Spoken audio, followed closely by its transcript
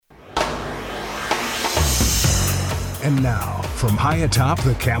And now, from high atop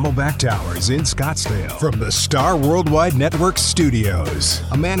the Camelback Towers in Scottsdale, from the Star Worldwide Network studios,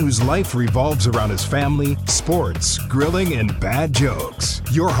 a man whose life revolves around his family, sports, grilling, and bad jokes.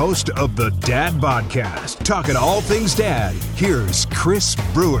 Your host of the Dad Podcast, talking all things dad, here's Chris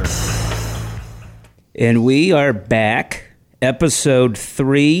Brewer. And we are back, episode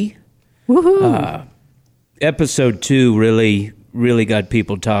 3. Woohoo! Episode 2 really got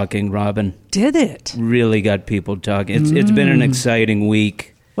people talking, Robin. Did it? Really got people talking. It's been an exciting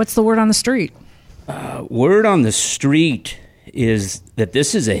week. What's the word on the street? Word on the street is that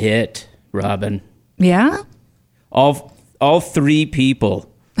this is a hit, Robin. Yeah? All 3 people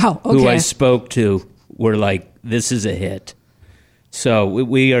who I spoke to were like, this is a hit. So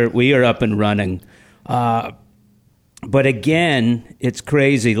we are up and running. But again, it's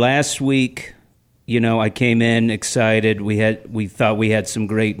crazy. Last week, I came in excited. We thought we had some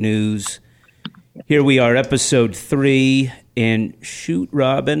great news. Here we are, episode 3, and shoot,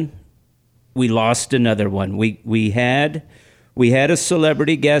 Robin, we lost another one. We had a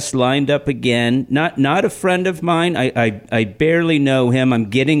celebrity guest lined up again. Not a friend of mine. I barely know him. I'm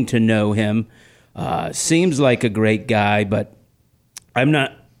getting to know him. Seems like a great guy, but I'm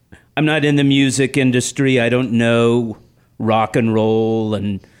not in the music industry. I don't know rock and roll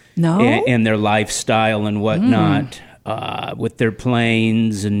and their lifestyle and whatnot, with their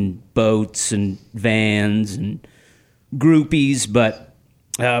planes and boats and vans and groupies. But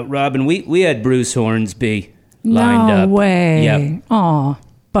Robin, we had Bruce Hornsby lined up. No way. Yep. Aw,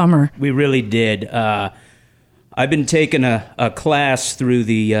 bummer. We really did. I've been taking a class through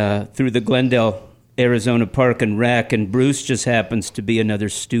the Glendale, Arizona Park and Rec, and Bruce just happens to be another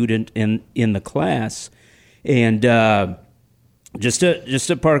student in the class, and just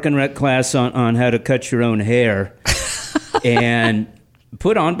a Park and Rec class on how to cut your own hair, and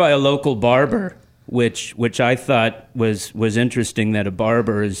put on by a local barber, which I thought was interesting that a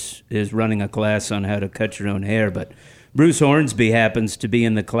barber is running a class on how to cut your own hair. But Bruce Hornsby happens to be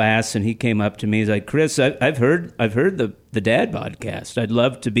in the class, and he came up to me. He's like, "Chris, I've heard the Dad Podcast. I'd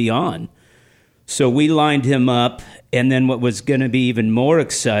love to be on." So we lined him up, and then what was going to be even more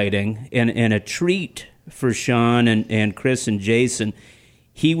exciting and a treat for Sean and Chris and Jason,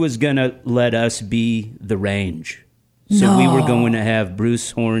 he was going to let us be the range. So we were going to have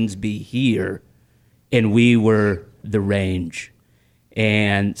Bruce Hornsby here, and we were the range.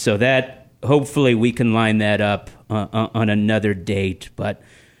 And so that, hopefully we can line that up on another date, but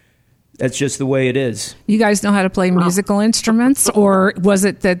that's just the way it is. You guys know how to play musical instruments, or was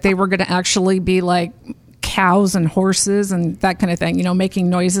it that they were going to actually be like cows and horses and that kind of thing, making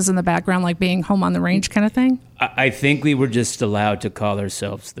noises in the background, like being home on the range kind of thing? I think we were just allowed to call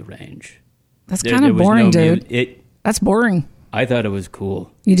ourselves the range. That's kind of boring, dude. That's boring. I thought it was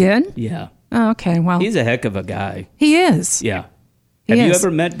cool. You did? Yeah. Oh, okay. Well, he's a heck of a guy. He is. Yeah. Have you ever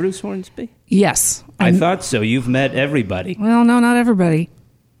met Bruce Hornsby? Yes. I thought so. You've met everybody. Well, no, not everybody.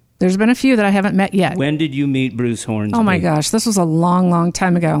 There's been a few that I haven't met yet. When did you meet Bruce Hornsby? Oh, my gosh. This was a long, long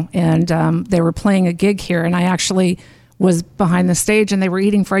time ago. And they were playing a gig here, and I actually was behind the stage, and they were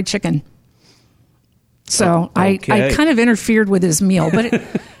eating fried chicken. So okay. I kind of interfered with his meal, but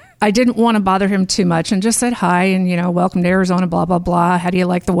I didn't want to bother him too much, and just said hi and, welcome to Arizona, blah, blah, blah. How do you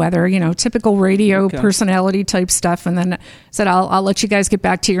like the weather? Typical radio personality type stuff. And then said, I'll let you guys get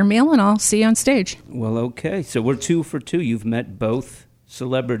back to your meal, and I'll see you on stage. Well, okay. So we're 2 for 2. You've met both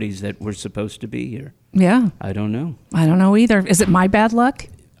celebrities that were supposed to be here. Yeah. I don't know. I don't know either. Is it my bad luck?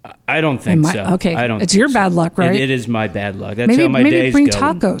 I don't think so. Okay. I don't. It's your bad luck, right? It is my bad luck. That's how my days go. Maybe bring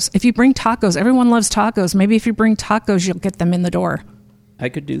tacos. If you bring tacos, everyone loves tacos. Maybe if you bring tacos, you'll get them in the door. I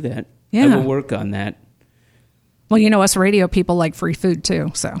could do that. Yeah. I will work on that. Well, us radio people like free food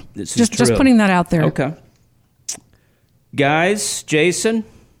too. So just putting that out there. Okay. Guys, Jason,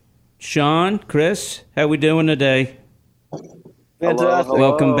 Sean, Chris, how we doing today? Fantastic.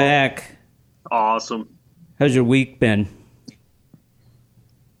 Welcome back. Awesome. How's your week been?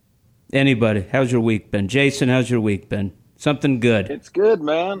 Anybody, how's your week been? Jason, how's your week been? Something good. It's good,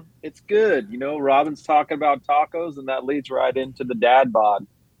 man. It's good. Robin's talking about tacos, and that leads right into the dad bod.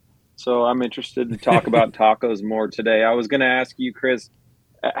 So I'm interested to talk about tacos more today. I was going to ask you, Chris,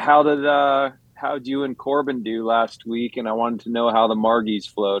 how'd you and Corbin do last week? And I wanted to know how the Margies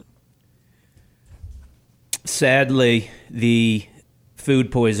flowed. Sadly, the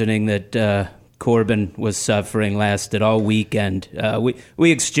food poisoning that Corbin was suffering lasted all weekend.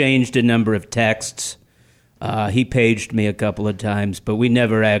 We exchanged a number of texts. He paged me a couple of times, but we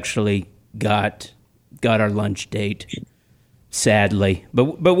never actually got our lunch date, sadly.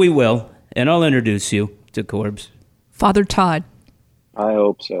 But we will, and I'll introduce you to Corbs. Father Todd. I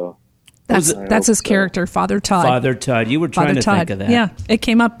hope so. That's his character, Father Todd. Father Todd. You were trying to think of that. Yeah, it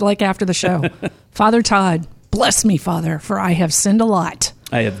came up like after the show. Father Todd, bless me, Father, for I have sinned a lot.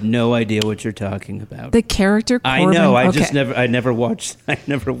 I have no idea what you're talking about. The character Corbin. I know. I never watched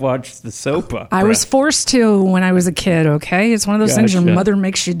the soap opera. I was forced to when I was a kid, okay? It's one of those things your mother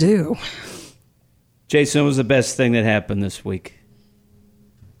makes you do. Jason, what was the best thing that happened this week?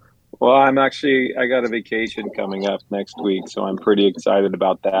 Well, I got a vacation coming up next week, so I'm pretty excited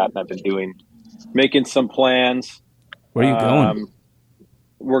about that. And I've been making some plans. Where are you going?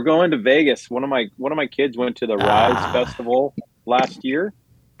 We're going to Vegas. One of my kids went to the Rise Festival last year.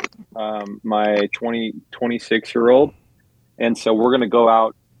 My 26-year-old. And so we're going to go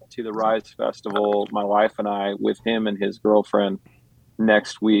out to the Rise Festival, my wife and I, with him and his girlfriend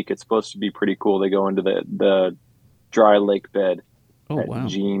next week. It's supposed to be pretty cool. They go into the dry lake bed. At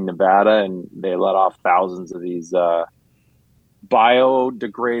Jean, Nevada, and they let off thousands of these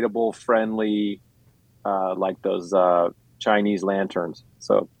biodegradable, friendly, like those Chinese lanterns.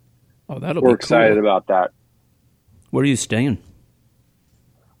 So we're excited about that. Where are you staying?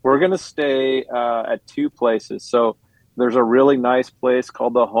 We're going to stay at two places. So there's a really nice place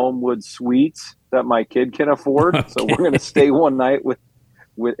called the Homewood Suites that my kid can afford. Okay. So we're going to stay one night with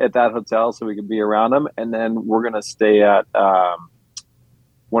at that hotel so we can be around them. And then we're going to stay at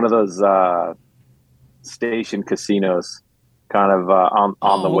one of those station casinos kind of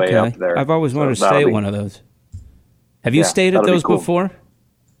on the way up there. I've always wanted to stay at one of those. Have you stayed at those before?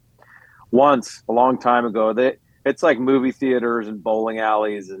 Once, a long time ago. It's like movie theaters and bowling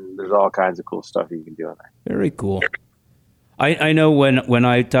alleys, and there's all kinds of cool stuff you can do in there. Very cool. I know when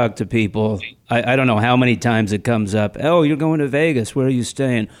I talk to people, I don't know how many times it comes up. Oh, you're going to Vegas. Where are you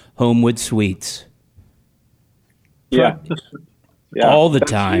staying? Homewood Suites. Yeah. Yeah, all the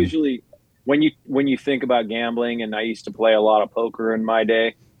time. Usually, when you think about gambling, and I used to play a lot of poker in my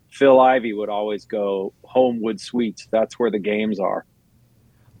day, Phil Ivey would always go Homewood Suites. That's where the games are.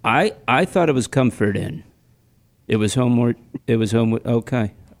 I thought it was Comfort Inn. It was Homewood.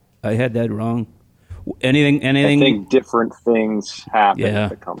 Okay, I had that wrong. Anything? I think different things happen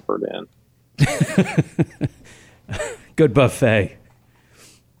at the Comfort Inn. Good buffet.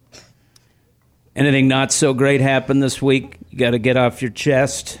 Anything not so great happened this week? You got to get off your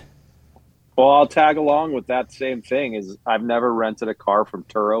chest. Well, I'll tag along with that same thing. Is I've never rented a car from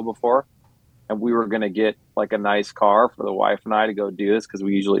Turo before, and we were going to get like a nice car for the wife and I to go do this because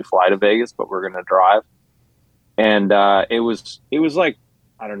we usually fly to Vegas, but we're going to drive. And it was like,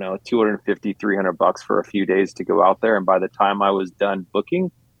 I don't know, $250, $300 for a few days to go out there. And by the time I was done booking,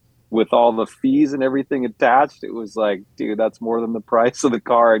 with all the fees and everything attached, it was like, dude, that's more than the price of the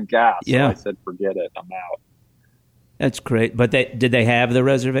car and gas. Yeah. So I said, forget it. I'm out. That's great. But did they have the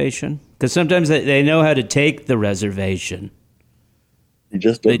reservation? Because sometimes they know how to take the reservation. They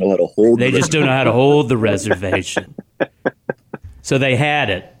just don't know how to hold They just don't know how to hold the reservation. So they had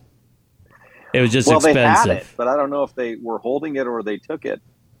it. It was just expensive. They had it, but I don't know if they were holding it or they took it.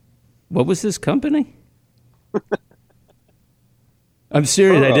 What was this company? I'm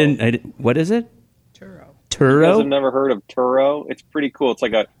serious. Turo. I didn't. What is it? Turo. Turo? You guys have never heard of Turo? It's pretty cool. It's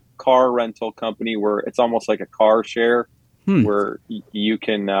like a car rental company where it's almost like a car share, where you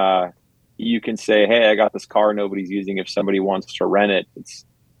can say, "Hey, I got this car nobody's using. If somebody wants to rent it, it's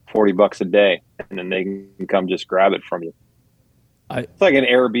 $40 a day, and then they can come just grab it from you." It's like an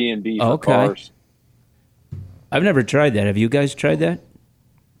Airbnb for cars. I've never tried that. Have you guys tried that?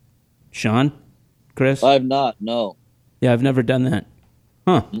 Sean? Chris? I've not. No. Yeah, I've never done that.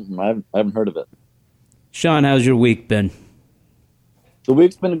 Huh. I haven't heard of it. Sean, how's your week been? The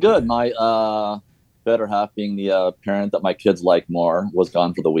week's been good. My better half, being the parent that my kids like more, was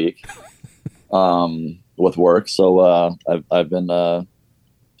gone for the week with work. So I've been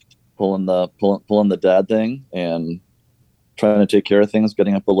pulling the dad thing and trying to take care of things,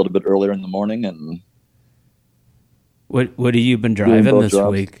 getting up a little bit earlier in the morning. And what have you been driving this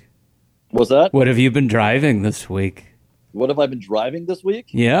week? What's that? What have you been driving this week? What have I been driving this week?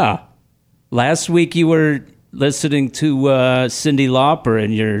 Yeah. Last week you were listening to Cyndi Lauper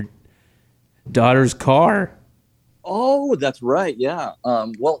in your daughter's car. Oh, that's right. Yeah.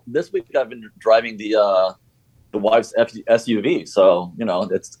 Well, this week I've been driving the wife's SUV. So,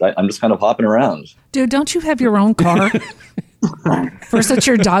 I'm just kind of hopping around. Dude, don't you have your own car? First it's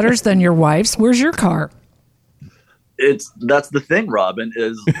your daughter's, then your wife's. Where's your car? That's the thing, Robin,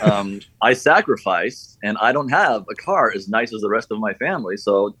 is I sacrifice, and I don't have a car as nice as the rest of my family.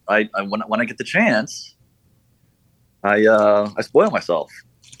 So when I get the chance, I spoil myself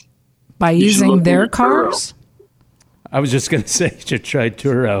by using their cars. I was just going to say you should try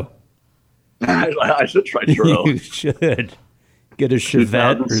Turo. I should try Turo. You should. Get a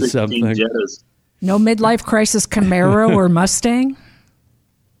Chevette or something. Jettas. No midlife crisis Camaro or Mustang?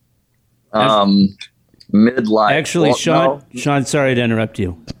 Midlife. Actually, Sean, sorry to interrupt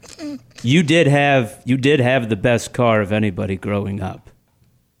you. You did have the best car of anybody growing up.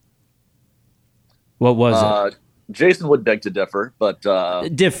 What was it? Jason would beg to differ, but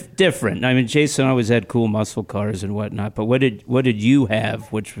different. I mean, Jason always had cool muscle cars and whatnot. But what did you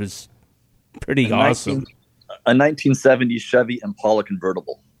have, which was pretty awesome? A 1970 Chevy Impala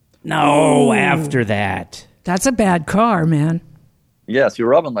convertible. No, Ooh. after that. That's a bad car, man. Yes, your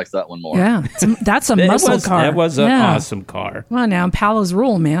Robin likes that one more. Yeah, that's a muscle car. That was an awesome car. Well, now Impalas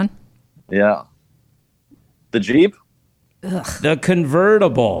rule, man. Yeah. The Jeep? The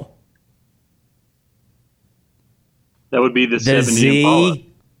convertible. That would be the 70 Z. Impala.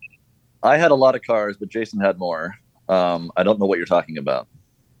 I had a lot of cars, but Jason had more. I don't know what you're talking about.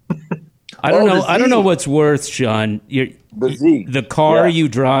 I don't know. the I don't Z. know what's worse, Sean. The Z. The car Yeah. you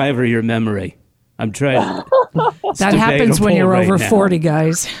drive or your memory. I'm trying. That happens when debatable you're right over now. 40,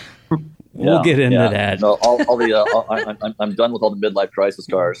 guys. We'll get into that. No, I'm done with all the midlife crisis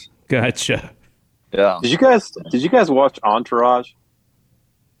cars. Gotcha. Yeah. Did you guys watch Entourage?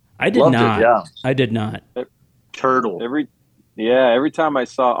 I did Loved it, not. yeah. I did not. Turtle. Every time I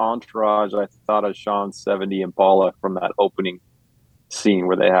saw Entourage, I thought of Sean's 70 Impala from that opening scene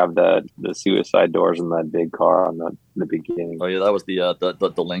where they have the suicide doors in that big car in the beginning. Oh yeah, that was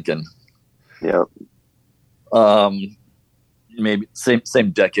the Lincoln. Yeah. Maybe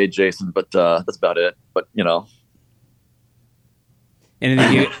same decade, Jason, but that's about it. But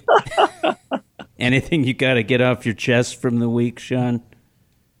Anything you got to get off your chest from the week, Sean?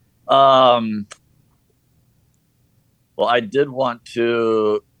 Well, I did want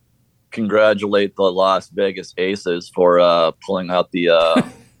to congratulate the Las Vegas Aces for pulling out the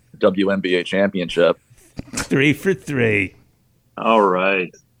WNBA championship. 3 for 3. All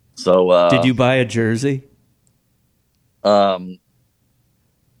right. So, Did you buy a jersey? Another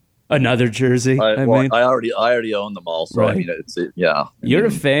jersey? I mean, I already own them all. So Right. I mean, yeah. You're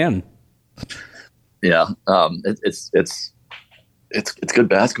a fan. Yeah. It's good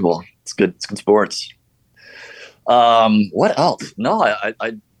basketball. It's good sports. What else? No,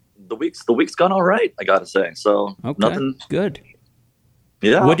 the week's gone all right, I gotta say. So Okay, nothing. good.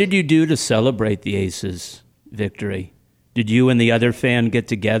 Yeah. What did you do to celebrate the Aces' victory? Did you and the other fan get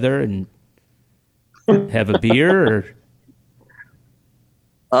together and have a beer?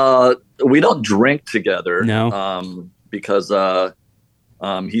 Or We don't drink together. No. Because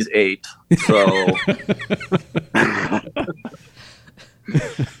he's 8. So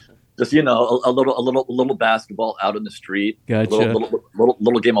just a little basketball out in the street. Gotcha. A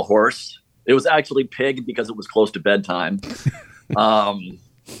little game of horse. It was actually pig because it was close to bedtime. But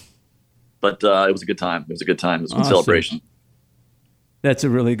it was a good time. It was a good time. It was a good Awesome. celebration. That's a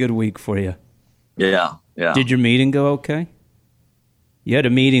really good week for you. Yeah. Did your meeting go okay? You had a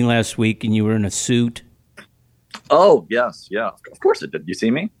meeting last week and you were in a suit. Oh, yes. Yeah. Of course it did. You see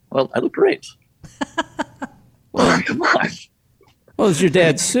me? Well, I look great. Come on. Well, it's your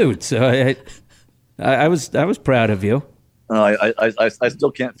dad's suit, so I was proud of you. I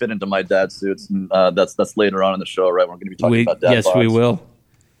still can't fit into my dad's suits. And, that's later on in the show, right? We're going to be talking about dad Yes, we bods. will.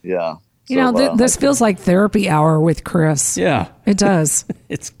 Yeah. This feels like therapy hour with Chris. Yeah, It does.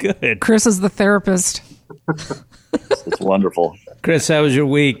 it's good. Chris is the therapist. It's wonderful. Chris, how was your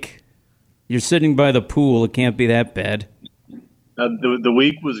week? You're sitting by the pool. It can't be that bad. The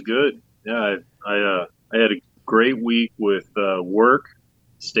week was good. Yeah, I had a great week with work.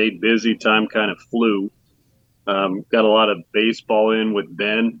 Stayed busy. Time kind of flew. Got a lot of baseball in with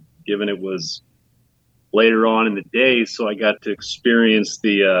Ben, given it was later on in the day, so I got to experience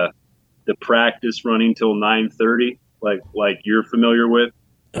the practice running till 9:30, like you're familiar with.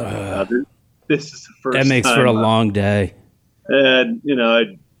 This is the first. That makes time for a long day. And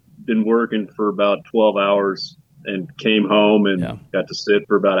I'd been working for about 12 hours and came home and got to sit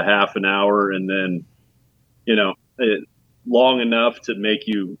for about a half an hour, and then long enough to make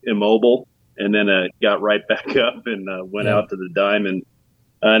you immobile, and then got right back up and went out to the diamond,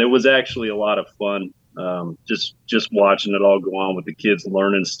 and it was actually a lot of fun. Just watching it all go on with the kids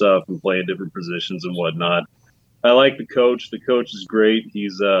learning stuff and playing different positions and whatnot. I like the coach. The coach is great.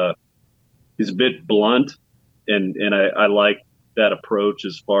 He's a bit blunt, and I like that approach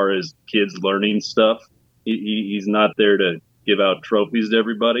as far as kids learning stuff. He's not there to give out trophies to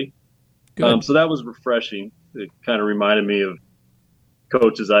everybody. So that was refreshing. It kind of reminded me of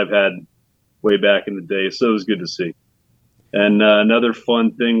coaches I've had way back in the day. So it was good to see. And another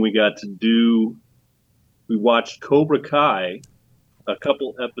fun thing we got to do, we watched Cobra Kai, a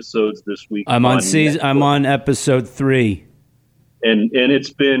couple episodes this week. I'm on episode 3. and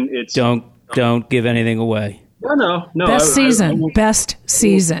it's don't give anything away. No. Best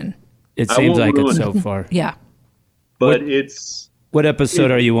season. It seems like it so far. Yeah. But what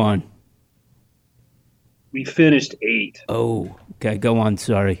episode are you on? We finished 8. Oh, okay. Go on.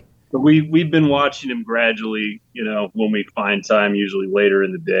 Sorry. But we've been watching him gradually, when we find time, usually later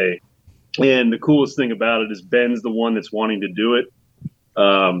in the day. And the coolest thing about it is Ben's the one that's wanting to do it.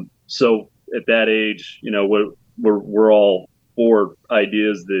 So at that age, we're all for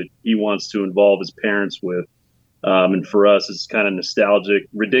ideas that he wants to involve his parents with. And for us, it's kind of nostalgic,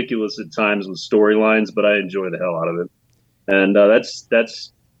 ridiculous at times with storylines, but I enjoy the hell out of it. And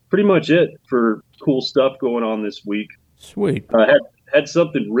that's pretty much it for cool stuff going on this week. Sweet. Had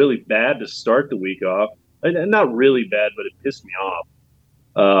something really bad to start the week off. Not really bad, but it pissed me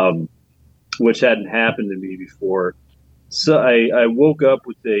off, which hadn't happened to me before. So I woke up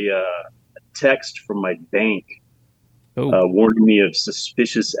with a text from my bank warning me of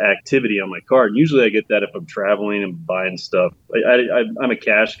suspicious activity on my card. Usually I get that if I'm traveling and buying stuff. I'm a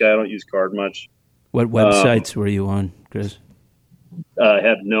cash guy. I don't use card much. What websites were you on, Chris? I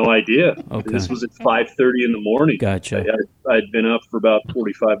have no idea. Okay. This was at 5:30 in the morning. Gotcha. I'd been up for about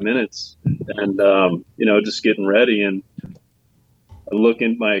 45 minutes and, just getting ready. And I look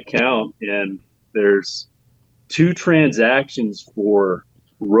in my account and there's 2 transactions for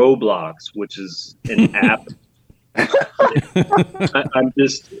Roblox, which is an app. I'm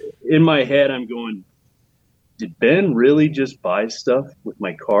just in my head. I'm going, did Ben really just buy stuff with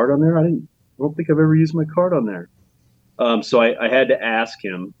my card on there? I don't think I've ever used my card on there. So I had to ask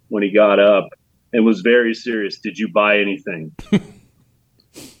him when he got up and was very serious. Did you buy anything?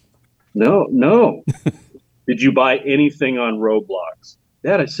 No. Did you buy anything on Roblox?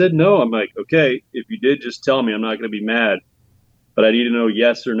 Dad, I said no. I'm like, okay, if you did, just tell me. I'm not going to be mad. But I need to know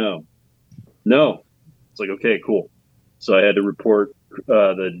yes or no. No. It's like, okay, cool. So I had to report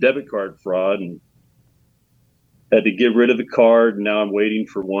the debit card fraud and had to get rid of the card. And now I'm waiting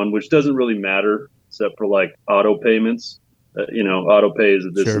for one, which doesn't really matter except for like auto payments. Auto pay is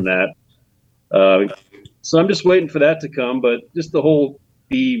this and that. So I'm just waiting for that to come. But just the whole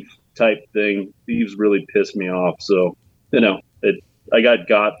thief type thing, thieves really pissed me off. So, I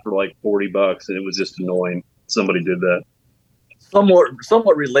got for like $40 and it was just annoying. Somebody did that.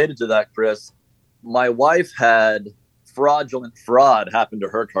 Somewhat related to that, Chris, my wife had fraudulent fraud happen to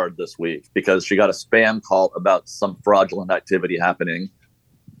her card this week because she got a spam call about some fraudulent activity happening.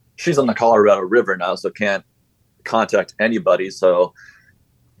 She's on the Colorado River now, so can't contact anybody. So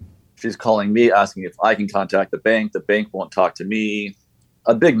she's calling me, asking if I can contact the bank. The bank won't talk to me.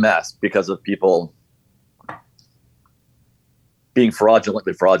 A big mess because of people being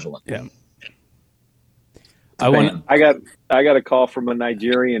fraudulently fraudulent. Yeah. I got a call from a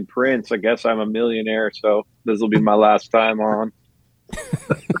Nigerian prince. I guess I'm a millionaire, so this will be my last time on.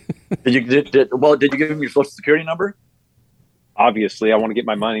 Did you give him your social security number? Obviously, I want to get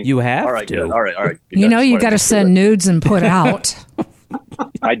my money. You have all right, to. Good. All right. You got to send nudes and put out.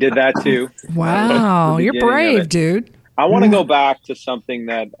 I did that too. Wow, you're brave, dude. I want to go back to something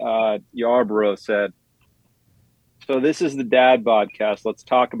that Yarborough said. So this is the Dad Podcast. Let's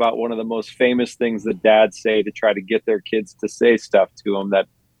talk about one of the most famous things that dads say to try to get their kids to say stuff to them that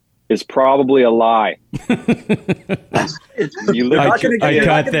is probably a lie. I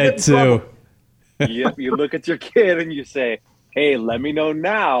got that too. You look at your kid and you say, hey, let me know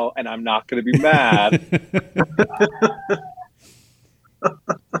now, and I'm not going to be mad.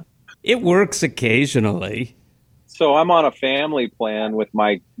 It works occasionally. So I'm on a family plan with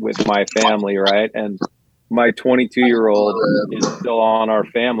my family, right? And my 22-year-old is still on our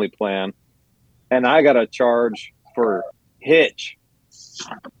family plan, and I got to charge for Hitch.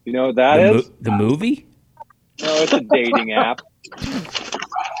 You know what that is? The movie? No, it's a dating app.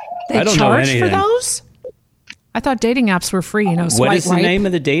 They charge for those? I thought dating apps were free. What is the name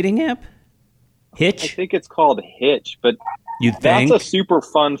of the dating app? Hitch? I think it's called Hitch, but you think? That's a super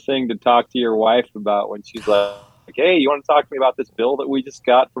fun thing to talk to your wife about when she's like, hey, you want to talk to me about this bill that we just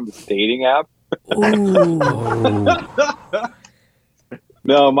got from this dating app?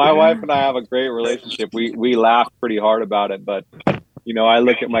 No, my wife and I have a great relationship. We laugh pretty hard about it, but I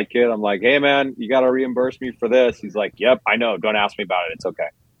look at my kid, I'm like, hey man, you got to reimburse me for this. He's like, yep, I know. Don't ask me about it. It's okay.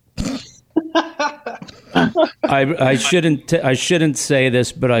 I shouldn't say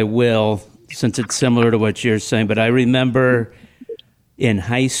this, but I will, since it's similar to what you're saying. But I remember in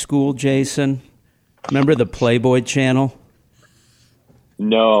high school, Jason, remember the Playboy channel?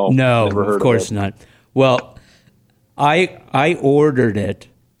 No, of course not. Well, I ordered it.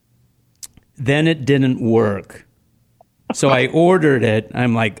 Then it didn't work. So I ordered it.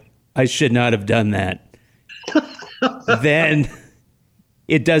 I'm like, I should not have done that. Then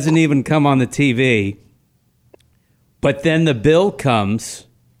It doesn't even come on the TV. But then the bill comes,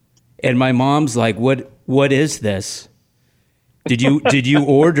 and my mom's like, "What is this? Did you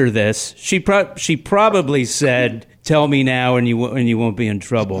order this?" She probably said, "Tell me now, and you won't be in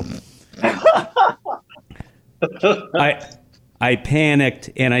trouble." I panicked,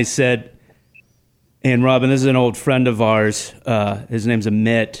 and I said, and Robin, this is an old friend of ours. His name's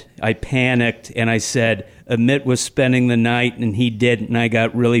Amit. I panicked, and I said, Amit was spending the night, and he didn't, and I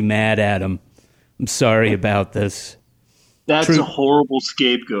got really mad at him. I'm sorry about this. That's a horrible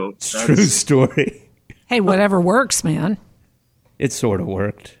scapegoat. True story. Hey, whatever works, man. It sort of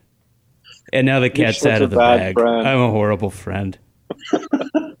worked. And now the cat's out of the bag. Friend. I'm a horrible friend.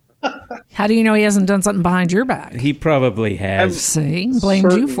 How do you know he hasn't done something behind your back? He probably has. See,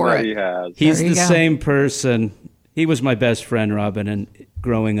 blamed you for it. He has. He's the same person. He was my best friend, Robin, and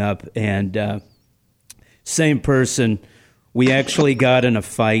growing up, and same person. We actually got in a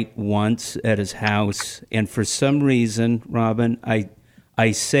fight once at his house, and for some reason, Robin,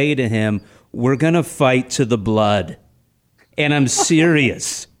 I say to him, "We're gonna fight to the blood," and I'm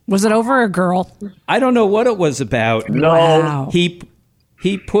serious. Was it over a girl? I don't know what it was about. No. Wow.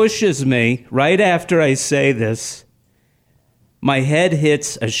 He pushes me right after I say this. My head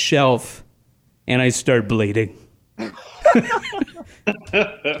hits a shelf, and I start bleeding.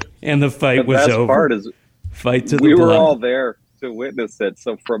 And the fight was over. The best part is fight to the we blood. were all there to witness it.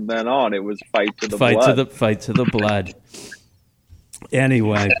 So from then on, it was fight to the fight blood. to the blood.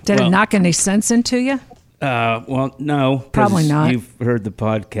 Anyway, Did it knock any sense into you? well, no, 'cause Probably not. You've heard the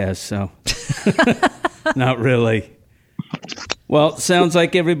podcast, so not really. Well, sounds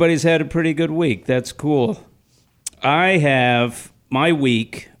like everybody's had a pretty good week. That's cool. I have my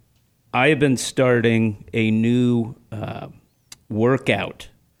week. I have been starting a new workout.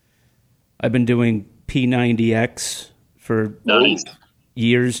 I've been doing P90X for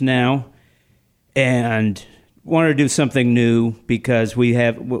years now, and wanted to do something new because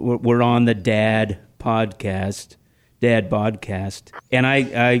we're on the Dad Bodcast, and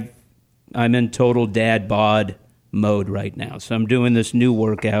I'm in total Dad Bod mode right now. So I'm doing this new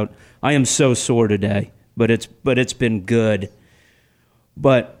workout. I am so sore today, but it's been good.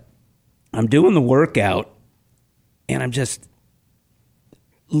 But I'm doing the workout, and I'm just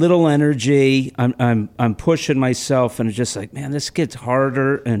little energy. I'm pushing myself, and it's just like, man, this gets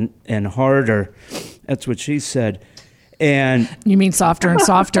harder and harder. That's what she said. And You mean softer and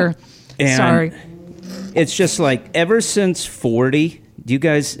softer? And Sorry. it's just like ever since 40.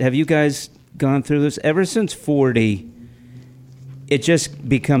 Have you guys gone through this? Ever since 40, it just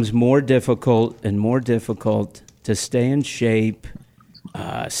becomes more difficult and more difficult to stay in shape.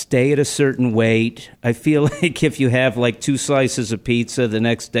 Stay at a certain weight. I feel like if you have like 2 slices of pizza, the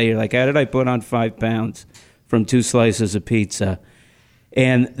next day you're like, how did I put on 5 pounds from 2 slices of pizza?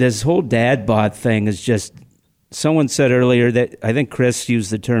 And this whole dad bod thing is just, someone said earlier that, I think Chris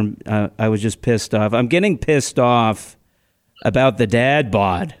used the term, I was just pissed off. I'm getting pissed off about the dad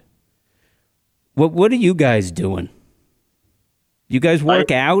bod. What are you guys doing? You guys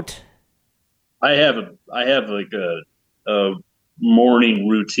work out? I have like a morning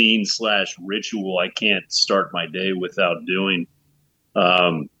routine / ritual I can't start my day without doing.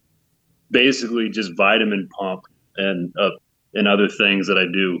 Basically just vitamin pump and other things that I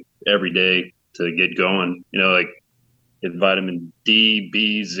do every day to get going. Like get vitamin D,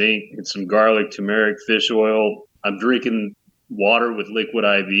 B, zinc, and some garlic, turmeric, fish oil. I'm drinking water with liquid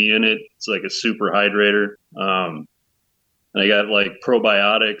IV in it. It's like a super hydrator. And I got like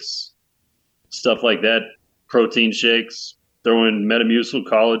probiotics, stuff like that, protein shakes, throw in Metamucil,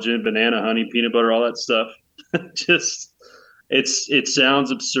 collagen, banana, honey, peanut butter, all that stuff. Just, it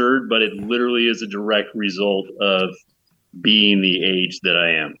sounds absurd, but it literally is a direct result of being the age that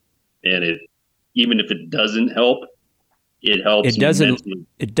I am. And even if it doesnesn't help, it helps.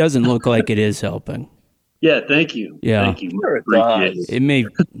 It doesn't look like it is helping. Yeah, thank you. Yeah. Thank you. It may,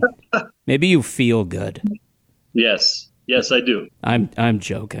 maybe you feel good. Yes, I do. I'm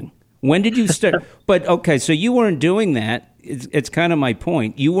joking. When did you start? But okay, so you weren't doing that. It's kind of my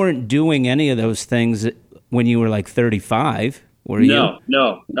point. You weren't doing any of those things when you were like 35, were you?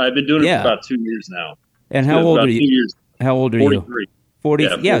 No. I've been doing it for about 2 years now. And how old are you? 2 years. How old are 43. you? 40.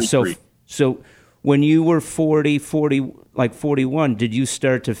 Yeah, 43. So when you were 40, like 41, did you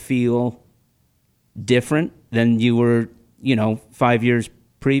start to feel different than you were, 5 years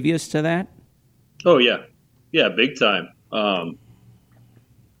previous to that? Oh yeah, big time.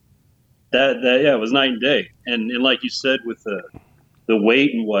 It was night and day, and like you said with the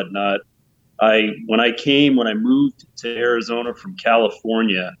weight and whatnot. When I moved to Arizona from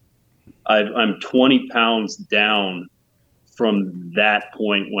California, I'm 20 pounds down from that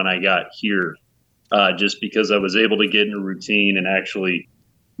point when I got here, just because I was able to get in a routine and actually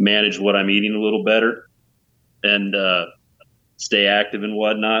manage what I'm eating a little better and stay active and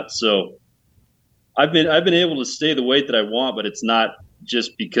whatnot. So I've been able to stay the weight that I want, but it's not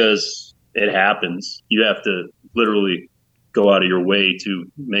just because it happens. You have to literally go out of your way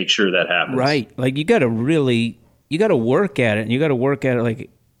to make sure that happens. Right. Like you got to work at it, and you got to work at it like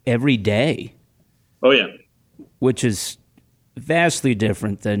every day. Oh yeah. Which is vastly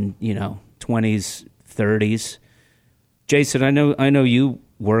different than, 20s, 30s. Jason, I know you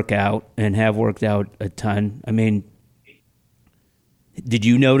work out and have worked out a ton. I mean, did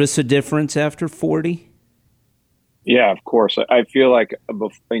you notice a difference after 40? Yeah, of course. I feel like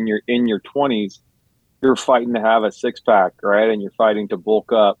in your 20s, you're fighting to have a six pack, right? And you're fighting to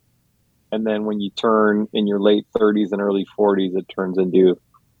bulk up. And then when you turn in your late 30s and early 40s, it turns into,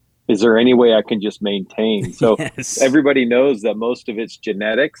 is there any way I can just maintain? So yes. Everybody knows that most of it's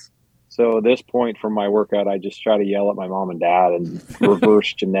genetics. So at this point for my workout, I just try to yell at my mom and dad and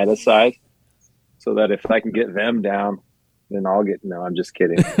reverse geneticize so that if I can get them down, then I'll get, no, I'm just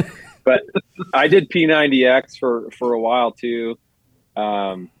kidding. But I did P90X for a while too.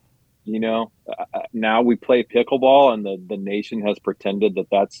 Now we play pickleball, and the nation has pretended that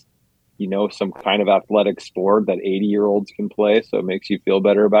that's, some kind of athletic sport that 80-year-olds can play. So it makes you feel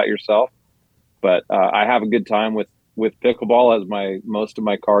better about yourself. But I have a good time with pickleball as most of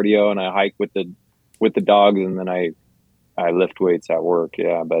my cardio, and I hike with the dogs, and then I lift weights at work.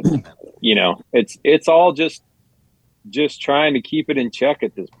 Yeah. But it's all just trying to keep it in check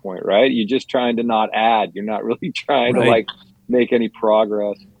at this point, right? You're just trying to not add. You're not really trying to make any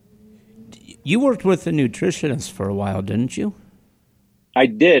progress. You worked with a nutritionist for a while, didn't you? I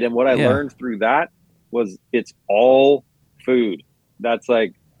did. And what I learned through that was it's all food. That's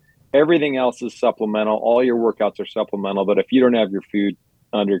like everything else is supplemental. All your workouts are supplemental. But if you don't have your food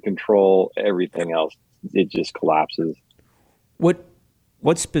under control, everything else, it just collapses. What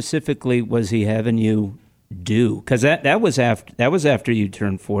specifically was he having you do? Because that was after you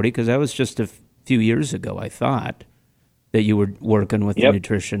turned 40, because that was just a few years ago, I thought, that you were working with a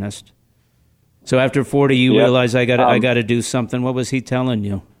nutritionist. So after 40, you realize I got to do something. What was he telling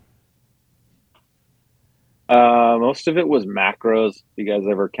you? Most of it was macros. You guys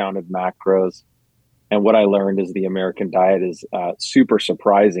ever counted macros? And what I learned is the American diet is super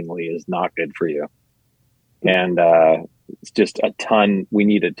surprisingly is not good for you. And it's just a ton. We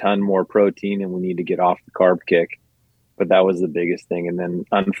need a ton more protein, and we need to get off the carb kick. But that was the biggest thing. And then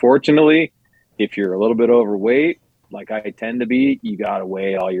unfortunately, if you're a little bit overweight, like I tend to be, you got to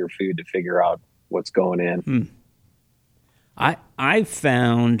weigh all your food to figure out what's going in. I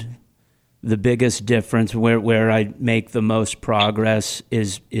found the biggest difference where I make the most progress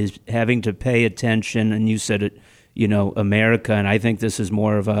is having to pay attention. And you said it, America, and I think this is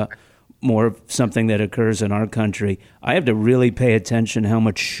more of something that occurs in our country. I have to really pay attention how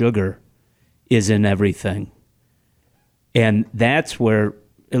much sugar is in everything. And that's where,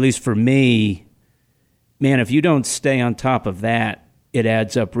 at least for me, man, if you don't stay on top of that, it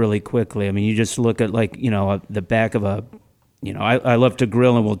adds up really quickly. I mean, you just look at the back of a, I love to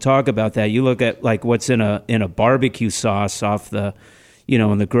grill, and we'll talk about that. You look at like what's in a barbecue sauce off the,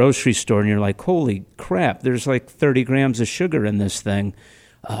 in the grocery store, and you're like, holy crap, there's like 30 grams of sugar in this thing.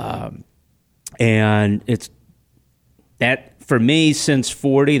 And it's that for me since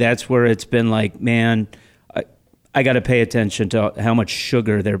 40, that's where it's been like, man, I got to pay attention to how much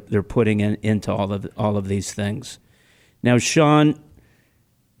sugar they're putting into all of these things. Now, Sean,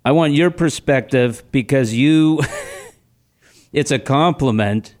 I want your perspective because it's a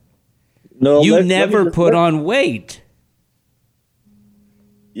compliment. No, you never put on weight.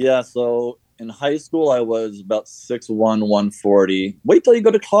 Yeah, so in high school, I was about 6'1", 140. Wait till you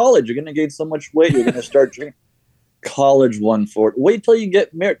go to college. You're going to gain so much weight. You're going to start drinking. College 140. Wait till you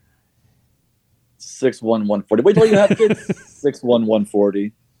get married. 6'1", 140. Wait till you have kids. 6'1",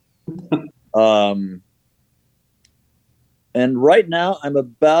 140. And right now, I'm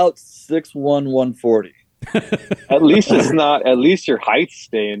about 6'1", 140. At least it's not. At least your height's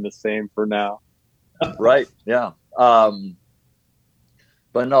staying the same for now. Right. Yeah. But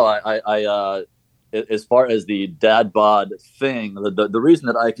no, I as far as the dad bod thing, the reason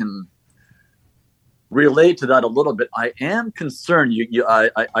that I can relate to that a little bit, I am concerned. I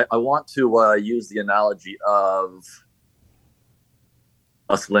want to use the analogy of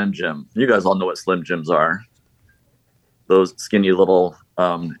a Slim Jim. You guys all know what Slim Jims are. Those skinny little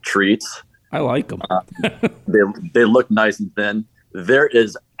treats. I like them. They look nice and thin. There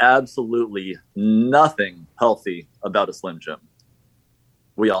is absolutely nothing healthy about a Slim Jim.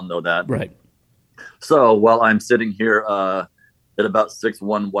 We all know that. Right. So while I'm sitting here at about 6'1",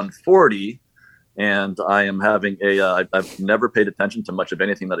 140, and I am having I've never paid attention to much of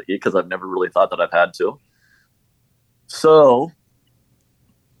anything that I eat because I've never really thought that I've had to. So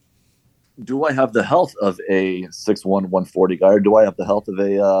do I have the health of a 6'1", 140 guy, or do I have the health of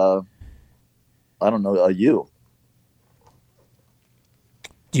a, I don't know, a you?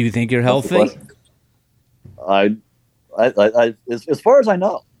 Do you think you're healthy? I as far as I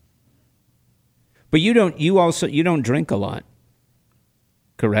know. But you don't drink a lot,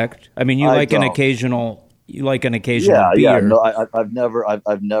 correct? I mean, you like an occasional beer. Yeah. No, I've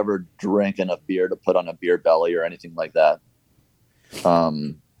never drank enough beer to put on a beer belly or anything like that.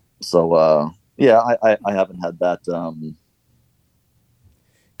 So I haven't had that.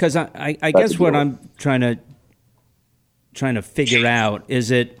 Because I guess what I'm trying to figure out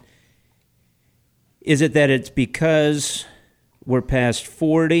is it that it's because we're past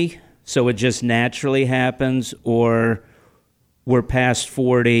 40, so it just naturally happens, or we're past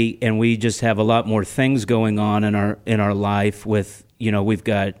 40 and we just have a lot more things going on in our life with, we've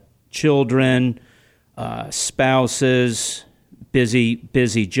got children, spouses,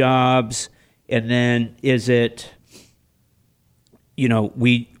 busy jobs, and then is it,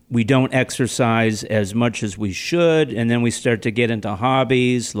 we don't exercise as much as we should, and then we start to get into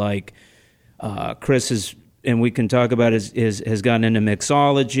hobbies like Chris is, and we can talk about has gotten into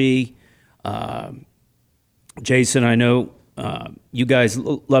mixology. Jason, I know you guys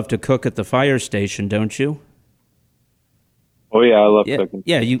love to cook at the fire station, don't you? Oh yeah, I love cooking.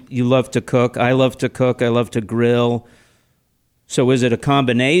 Yeah, you love to cook. I love to cook. I love to grill. So is it a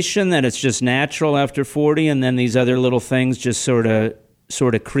combination that it's just natural after 40, and then these other little things just sort of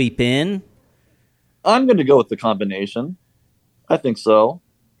creep in? I'm going to go with the combination. I think so.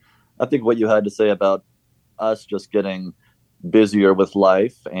 I think what you had to say about us just getting busier with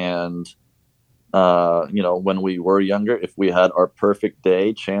life and, when we were younger, if we had our perfect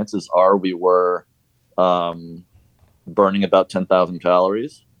day, chances are we were burning about 10,000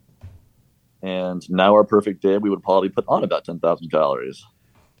 calories. And now our perfect day, we would probably put on about 10,000 calories.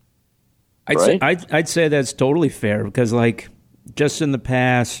 I'd say that's totally fair because, just in the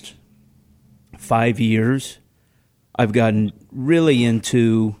past 5 years, I've gotten really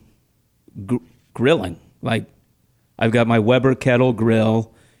into grilling. I've got my Weber kettle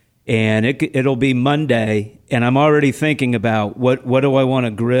grill, and it'll be Monday, and I'm already thinking about what do I want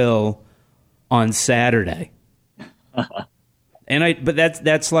to grill on Saturday. But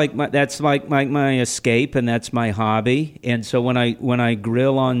that's like my escape, and that's my hobby. And so when I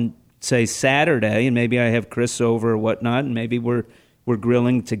grill on, say, Saturday, and maybe I have Chris over or whatnot, and maybe we're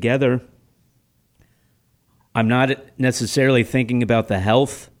grilling together, I'm not necessarily thinking about the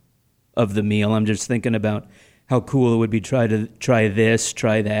health of the meal. I'm just thinking about how cool it would be try this,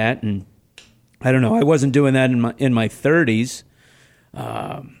 try that, and I don't know. I wasn't doing that in my 30s.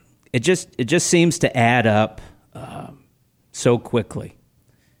 It just seems to add up so quickly.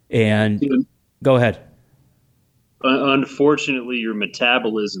 And go ahead. Unfortunately, your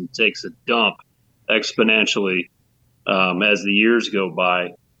metabolism takes a dump exponentially as the years go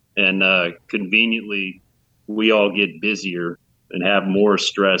by, and conveniently, we all get busier and have more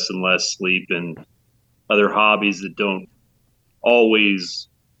stress and less sleep and other hobbies that don't always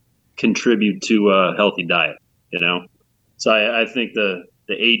contribute to a healthy diet, So I think the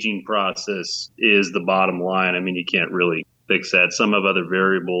aging process is the bottom line. I mean, you can't really fix that. Some have other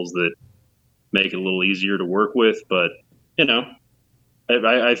variables that make it a little easier to work with, but,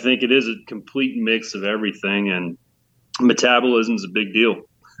 I think it is a complete mix of everything, and metabolism is a big deal.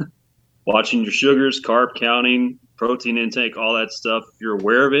 Watching your sugars, carb counting, protein intake, all that stuff. If you're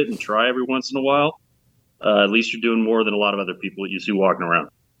aware of it and try every once in a while, at least you're doing more than a lot of other people that you see walking around.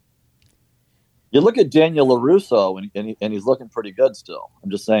 You look at Daniel LaRusso, and he's looking pretty good still. I'm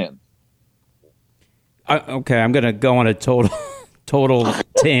just saying. Okay, I'm going to go on a total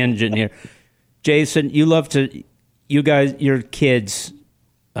tangent here. Jason, you guys, your kids,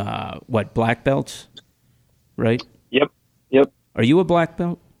 black belts, right? Yep. Are you a black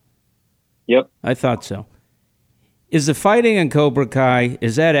belt? Yep. I thought so. Is the fighting in Cobra Kai,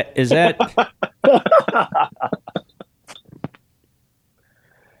 is that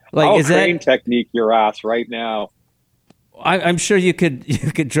I'll crane technique your ass right now. I'm sure you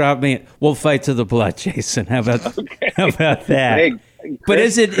could drop me. We'll fight to the blood, Jason. How about that? Hey, but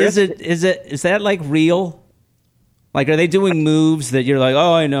is that like real? Like, are they doing moves that you're like,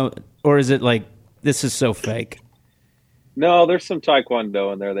 oh, I know, or is it like this is so fake? No, there's some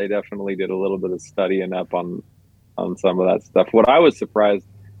Taekwondo in there. They definitely did a little bit of studying up on some of that stuff. What I was surprised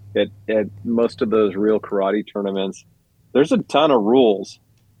at most of those real karate tournaments, there's a ton of rules.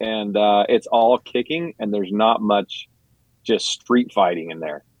 and it's all kicking, and there's not much just street fighting in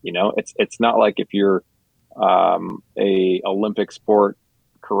there. You know, it's not like if you're a Olympic sport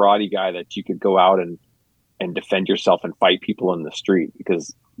karate guy that you could go out and defend yourself and fight people in the street,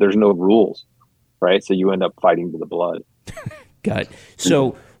 because there's no rules, right? So you end up fighting to the blood. Got it.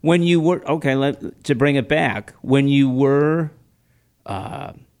 So when you were, to bring it back, when you were,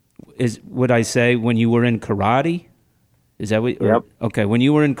 when you were in karate? Is that what? Yep. Okay, when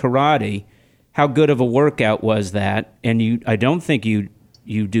you were in karate, how good of a workout was that? And I don't think you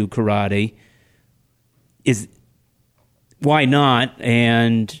do karate. Why not?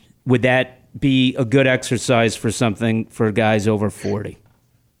 And would that be a good exercise for guys over 40?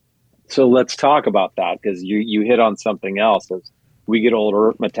 So let's talk about that, because you hit on something else. As we get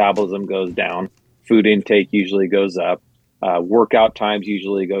older, metabolism goes down, food intake usually goes up, workout times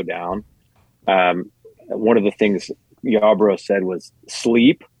usually go down. One of the things Yarbrough said was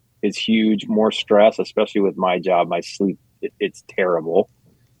sleep is huge, more stress, especially with my job. My sleep, it's terrible.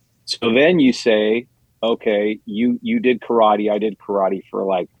 So then you say, okay, you did karate. I did karate for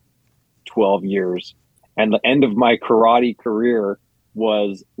like 12 years. And the end of my karate career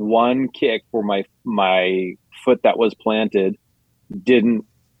was one kick where my foot that was planted didn't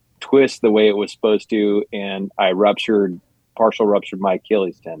twist the way it was supposed to, and I partial ruptured my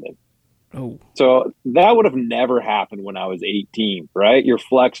Achilles tendon. Oh. So that would have never happened when I was 18, right? You're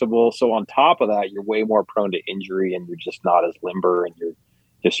flexible. So on top of that, you're way more prone to injury, and you're just not as limber, and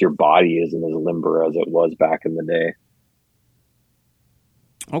your body isn't as limber as it was back in the day.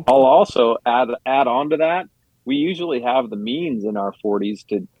 Okay. I'll also add on to that. We usually have the means in our 40s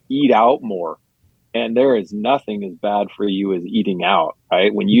to eat out more. And there is nothing as bad for you as eating out,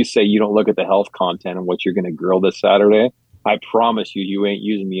 right? When you say you don't look at the health content and what you're going to grill this Saturday, I promise you ain't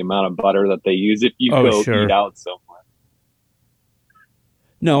using the amount of butter that they use if you go sure. eat out somewhere.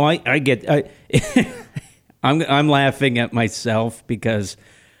 No, I get. I'm laughing at myself because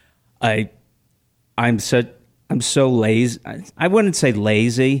I'm so lazy. I wouldn't say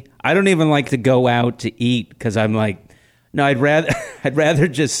lazy. I don't even like to go out to eat because I'm like, no, I'd rather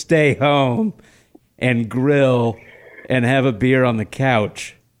just stay home and grill and have a beer on the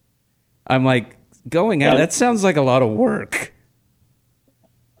couch. I'm like, going out, that sounds like a lot of work.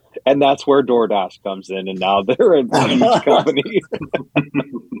 And that's where DoorDash comes in, and now they're a huge company.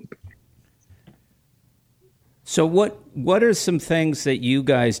 So what are some things that you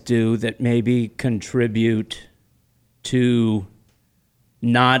guys do that maybe contribute to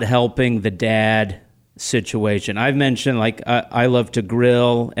not helping the dad situation? I've mentioned, like, I love to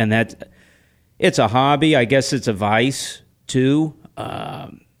grill, and it's a hobby. I guess it's a vice too.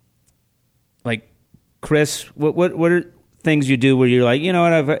 Like, Chris, what are things you do where you're like, you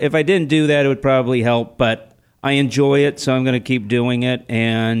know what, if I didn't do that, it would probably help, but I enjoy it, so I'm going to keep doing it,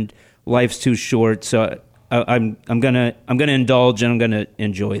 and life's too short, so I'm gonna indulge, and I'm gonna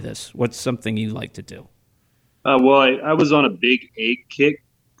enjoy this. What's something you like to do? Well, I was on a big egg kick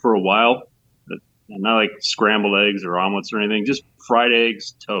for a while. Not like scrambled eggs or omelets or anything. Just fried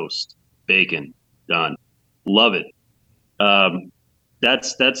eggs, toast, bacon, done. Love it.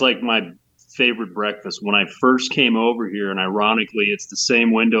 That's like my favorite breakfast. When I first came over here, and ironically, it's the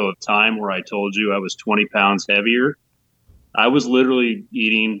same window of time where I told you I was 20 pounds heavier. I was literally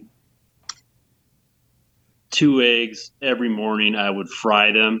eating 2 eggs every morning. I would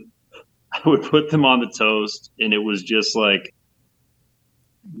fry them. I would put them on the toast, and it was just like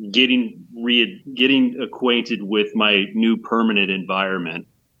getting acquainted with my new permanent environment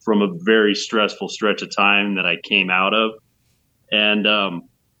from a very stressful stretch of time that I came out of. And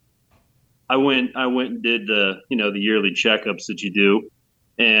I went and did the yearly checkups that you do,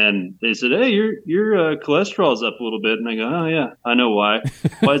 and they said, "Hey, your cholesterol's up a little bit." And I go, "Oh yeah, I know why.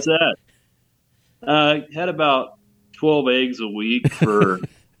 Why is that?" Had about 12 eggs a week for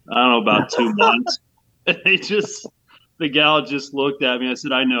I don't know, about 2 months. The gal just looked at me. I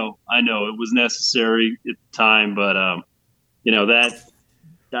said, I know it was necessary at the time, but that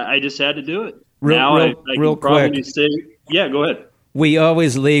I just had to do it. Real quick. Yeah, go ahead. We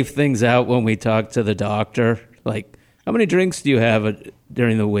always leave things out when we talk to the doctor. Like, how many drinks do you have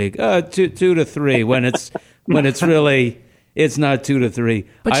during the week? 2 to 3. When it's really, it's not 2 to 3.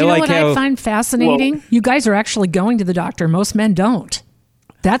 But you know what I find fascinating? Well, you guys are actually going to the doctor. Most men don't.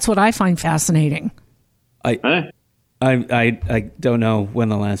 That's what I find fascinating. I don't know when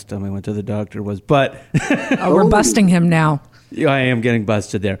the last time I went to the doctor was, but we're busting him now. I am getting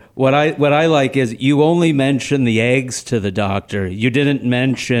busted there. What I like is you only mention the eggs to the doctor. You didn't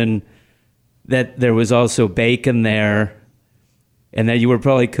mention that there was also bacon there And then you were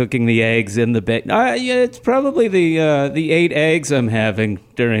probably cooking the eggs in the bacon. Yeah, it's probably the 8 eggs I'm having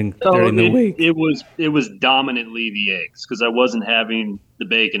during the week. It was dominantly the eggs because I wasn't having the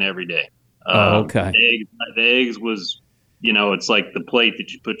bacon every day. Okay. The eggs was, it's like the plate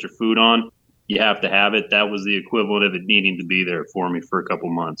that you put your food on. You have to have it. That was the equivalent of it needing to be there for me for a couple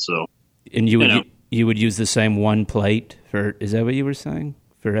months. So, and you would use the same one plate for? Is that what you were saying?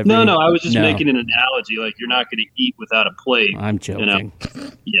 For every, no, I was just making an analogy. Like you're not going to eat without a plate. I'm joking.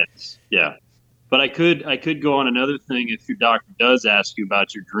 Yes, yeah. But I could go on another thing. If your doctor does ask you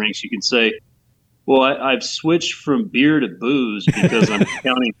about your drinks, you can say, "Well, I've switched from beer to booze because I'm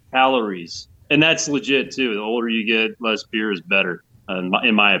counting calories," and that's legit too. The older you get, less beer is better,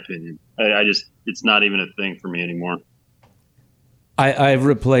 in my opinion. It's not even a thing for me anymore. I've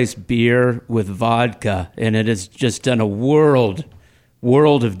replaced beer with vodka, and it has just done a world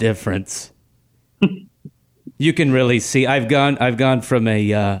of difference. You can really see. I've gone from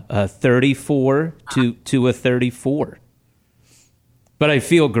a 34 to a 34, but I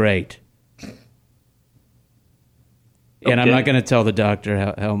feel great. And I'm not going to tell the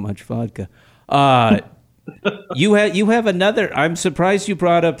doctor how much vodka. You have another. I'm surprised you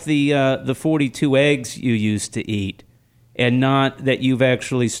brought up the 42 eggs you used to eat, and not that you've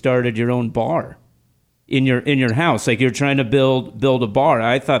actually started your own bar in your house. Like you're trying to build a bar.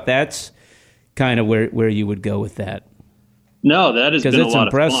 I thought that's kind of where you would go with that. No, that has been a lot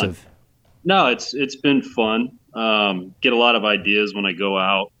impressive. Of fun. No, it's been fun. Get a lot of ideas when I go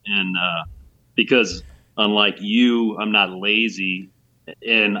out, and because unlike you, I'm not lazy,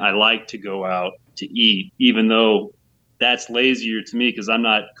 and I like to go out to eat, even though that's lazier to me because I'm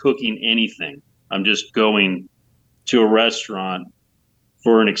not cooking anything. I'm just going to a restaurant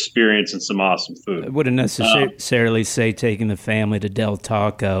for an experience and some awesome food. I wouldn't necessarily say taking the family to Del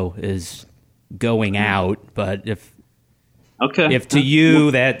Taco is going out, but if to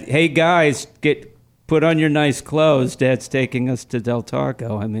you that, hey guys, put on your nice clothes, Dad's taking us to Del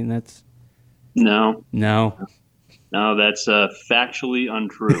Taco. I mean, that's no, that's factually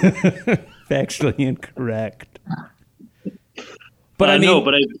untrue. Factually incorrect. But I mean,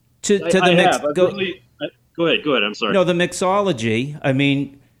 Go ahead. I'm sorry. No, the mixology. I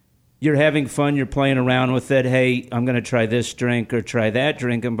mean, you're having fun. You're playing around with it. Hey, I'm going to try this drink or try that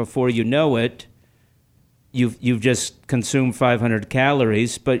drink, and before you know it, you've just consumed 500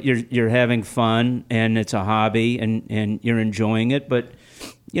 calories. But you're having fun, and it's a hobby, and you're enjoying it. But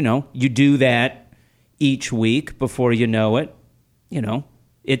you do that each week. Before you know it,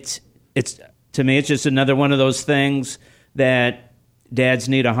 it's to me, it's just another one of those things that dads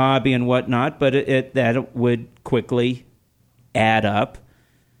need a hobby and whatnot, but that would quickly add up.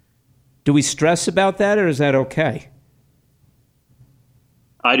 Do we stress about that, or is that okay?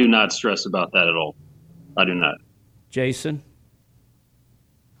 I do not stress about that at all. I do not. Jason?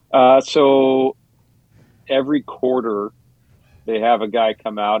 So every quarter they have a guy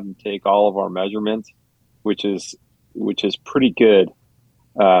come out and take all of our measurements, which is pretty good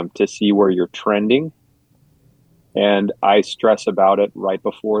to see where you're trending. And I stress about it right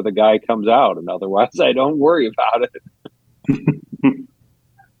before the guy comes out, and otherwise I don't worry about it.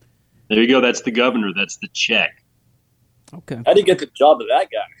 There you go. That's the governor. That's the check. Okay. How do you get the job of that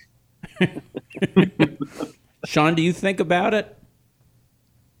guy? Sean, do you think about it?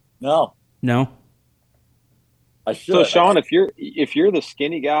 No. I should. So, Sean, if you're the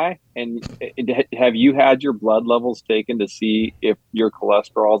skinny guy, and have you had your blood levels taken to see if your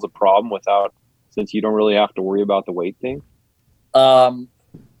cholesterol is a problem since you don't really have to worry about the weight thing?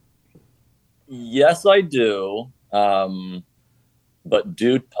 Yes, I do. But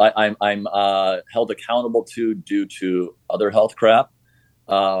I'm held accountable due to other health crap.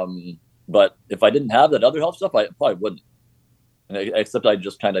 But if I didn't have that other health stuff, I probably wouldn't. Except I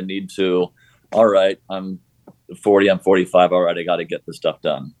just kind of need to. All right, I'm 40. I'm 45. All right, I got to get this stuff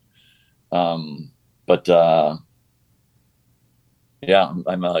done. Yeah,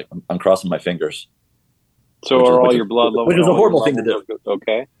 I'm crossing my fingers. So are all your blood levels? Which is a horrible thing to do.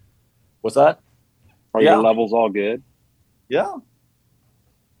 Okay. What's that? Are your levels all good? Yeah.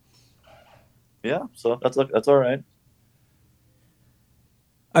 Yeah. So that's all right.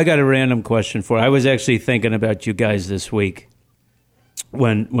 I got a random question for you. I was actually thinking about you guys this week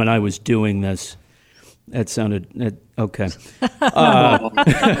when I was doing this. That sounded okay.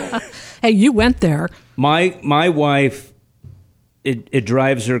 Hey, you went there. My wife. It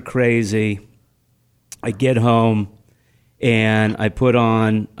drives her crazy. I get home and I put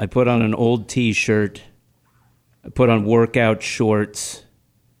on an old T-shirt. I put on workout shorts.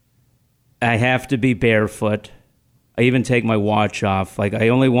 I have to be barefoot. I even take my watch off. Like I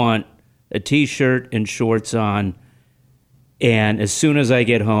only want a T-shirt and shorts on, And as soon as I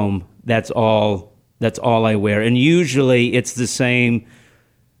get home, that's all I wear. And usually it's the same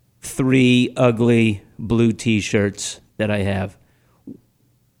 3 ugly blue T-shirts that I have.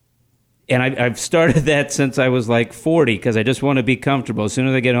 And I've started that since I was like 40 because I just want to be comfortable. As soon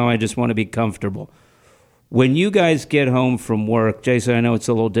as I get home, I just want to be comfortable. When you guys get home from work, Jason, I know it's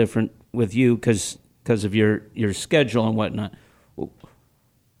a little different with you because of your schedule and whatnot.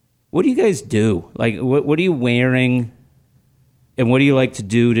 What do you guys do? Like, what are you wearing? And what do you like to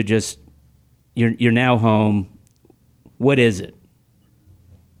do to just, you're now home. What is it?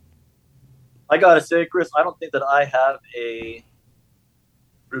 I got to say, Chris, I don't think that I have a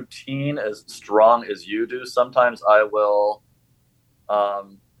routine as strong as you do. Sometimes I will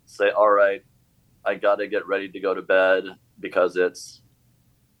say, all right, I got to get ready to go to bed because it's,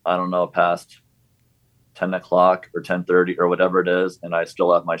 I don't know, past 10 o'clock or 10:30 or whatever it is. And I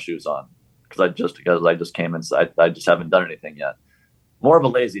still have my shoes on because I just came inside. I just haven't done anything yet. More of a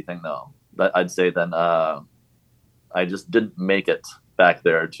lazy thing though, that I'd say than I just didn't make it back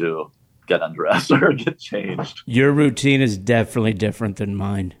there to get undressed or get changed. Your routine is definitely different than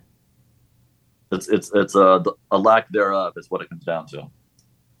mine. It's a lack thereof is what it comes down to.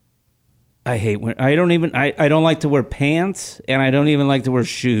 I hate when I don't like to wear pants, and I don't even like to wear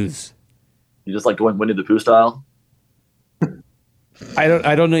shoes. You just like going Winnie the Pooh style?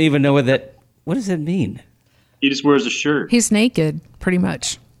 I don't even know what does that mean? He just wears a shirt. He's naked, pretty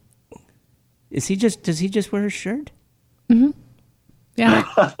much. Does he just wear a shirt? Mm-hmm. Yeah.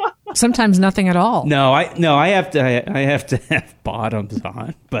 Sometimes nothing at all. No, I have to have bottoms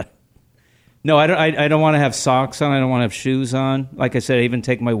on, but no, I don't want to have socks on. I don't want to have shoes on. Like I said, I even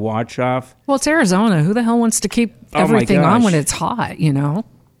take my watch off. Well, it's Arizona. Who the hell wants to keep everything on when it's hot, you know?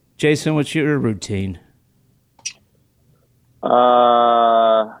 Jason, what's your routine?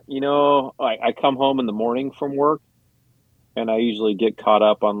 I come home in the morning from work and I usually get caught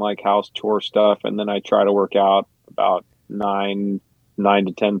up on like house chore stuff. And then I try to work out about 9 to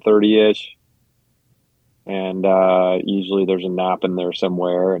 10:30 ish. And, usually there's a nap in there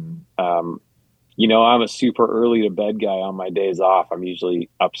somewhere. And, I'm a super early to bed guy on my days off. I'm usually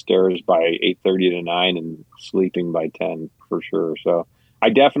upstairs by 8:30 to 9 and sleeping by 10 for sure. So I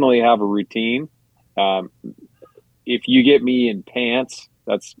definitely have a routine. If you get me in pants,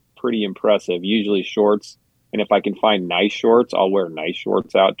 that's pretty impressive. Usually shorts. And if I can find nice shorts, I'll wear nice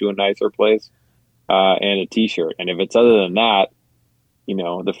shorts out to a nicer place, and a t-shirt. And if it's other than that,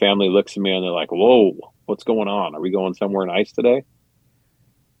 the family looks at me and they're like, whoa, what's going on? Are we going somewhere nice today?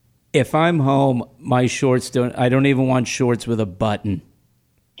 If I'm home, my shorts I don't even want shorts with a button.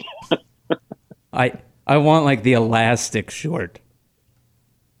 I want like the elastic short.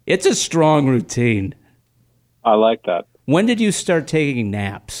 It's a strong routine. I like that. When did you start taking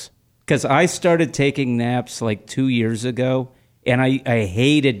naps? Because I started taking naps like 2 years ago, and I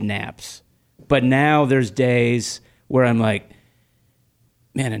hated naps. But now there's days where I'm like,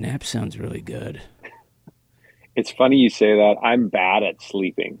 man, a nap sounds really good. It's funny you say that. I'm bad at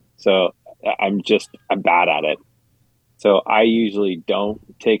sleeping. So I'm bad at it. So I usually don't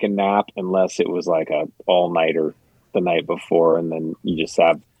take a nap unless it was like a all-nighter the night before. And then you just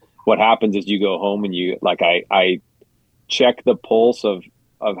have, what happens is you go home and you, like, I check the pulse of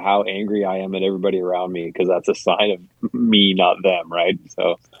how angry I am at everybody around me, because that's a sign of me, not them, right?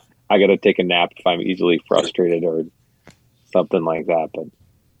 So I got to take a nap if I'm easily frustrated or something like that. But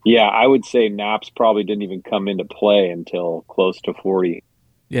yeah, I would say naps probably didn't even come into play until close to 40.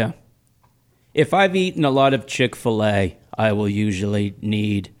 Yeah. If I've eaten a lot of Chick-fil-A, I will usually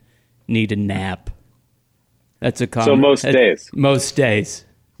need a nap. That's a common. So most days. Most days.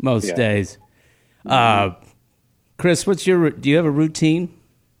 Most days. Chris, do you have a routine?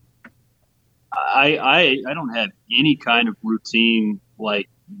 I don't have any kind of routine like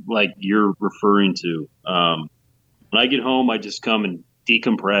you're referring to. When I get home, I just come and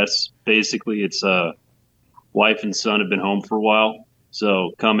decompress. Basically, it's wife and son have been home for a while,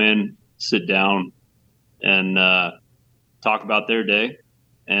 so come in, sit down, and talk about their day,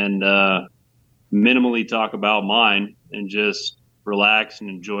 and minimally talk about mine, and just relax and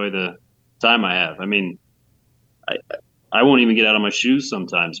enjoy the time I have. I mean, I won't even get out of my shoes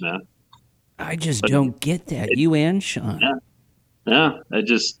sometimes, man. I just don't get that. You and Sean. Yeah,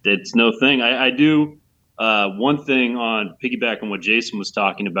 it's no thing. I do one thing on piggyback on what Jason was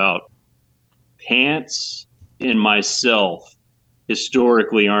talking about. Pants and myself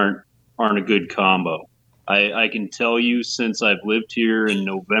historically aren't a good combo. I can tell you, since I've lived here, in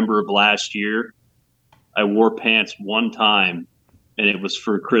November of last year, I wore pants one time, and it was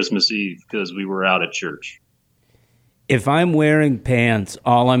for Christmas Eve because we were out at church. If I'm wearing pants,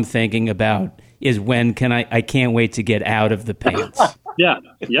 all I'm thinking about is when can I can't wait to get out of the pants. Yeah.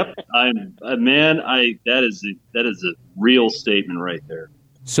 Yep. That is a real statement right there.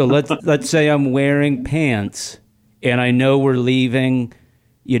 So let's say I'm wearing pants and I know we're leaving,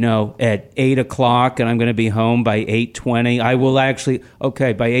 at 8:00 and I'm going to be home by 8:20. I will actually, by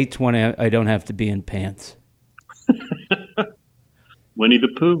 8:20, I don't have to be in pants. Winnie the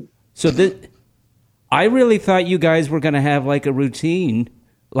Pooh. So I really thought you guys were going to have like a routine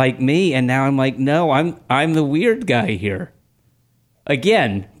like me, and now I'm like, no, I'm the weird guy here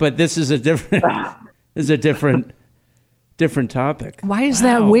again. But this is a different topic. Why is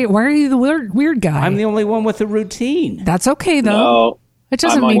that weird? Why are you the weird guy? I'm the only one with a routine. That's okay though. No, it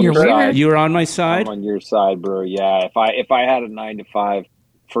doesn't mean you're weird. You're on my side. I'm on your side, bro. Yeah, if I had a 9 to 5,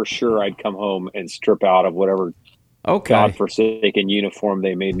 for sure I'd come home and strip out of whatever godforsaken uniform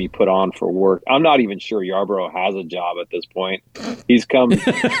they made me put on for work. I'm not even sure Yarborough has a job at this point. He's come to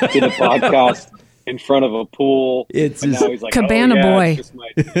the podcast in front of a pool. Now he's like, Cabana boy. It's just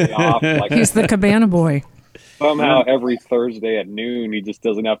my day off. Like, he's the Cabana boy. Somehow every Thursday at noon, he just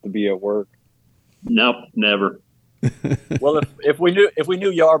doesn't have to be at work. Nope, never. Well, if we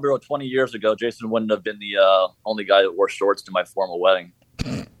knew Yarborough 20 years ago, Jason wouldn't have been the only guy that wore shorts to my formal wedding.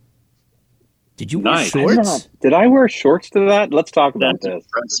 Did you wear shorts? Did I wear shorts to that? Let's talk about this.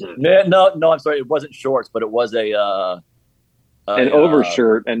 Impressive. No, I'm sorry. It wasn't shorts, but it was an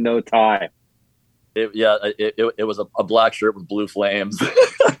overshirt and no tie. It was a black shirt with blue flames.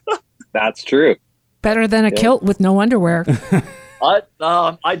 That's true. Better than a kilt with no underwear. I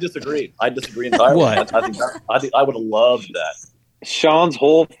disagree. I disagree entirely. What? I think I would have loved that. Sean's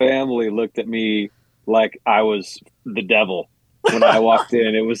whole family looked at me like I was the devil when I walked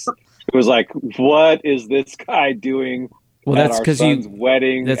in. It was like, what is this guy doing? Well, that's because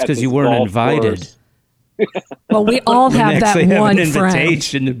wedding. That's because you weren't invited. Well, we all have that one an friend.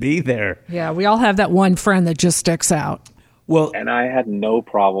 Invitation to be there. Yeah, we all have that one friend that just sticks out. Well, and I had no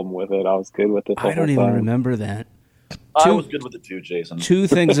problem with it. I was good with it. I don't even remember that. I was good with it too, Jason. 2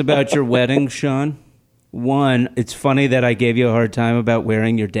 things about your wedding, Sean. One, it's funny that I gave you a hard time about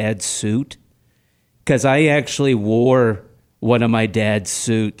wearing your dad's suit, because I actually wore one of my dad's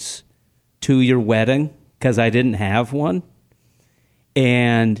suits to your wedding because I didn't have one,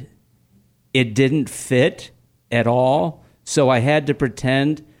 and it didn't fit at all. So I had to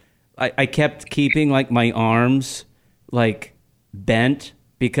pretend. I kept keeping like my arms like bent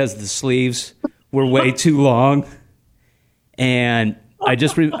because the sleeves were way too long. And I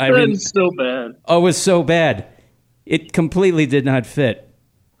just so bad. Oh, it was so bad. It completely did not fit.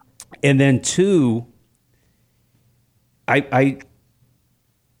 And then 2, I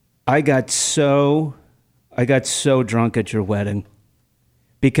got so drunk at your wedding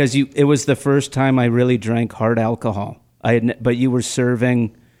because it was the first time I really drank hard alcohol. But you were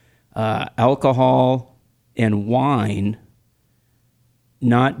serving alcohol and wine,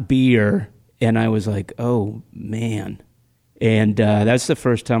 not beer, and I was like, oh man. And that's the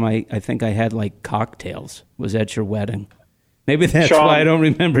first time I think I had like cocktails was at your wedding. Maybe that's Sean, why I don't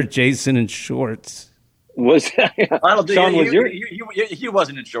remember Jason in shorts. I don't think he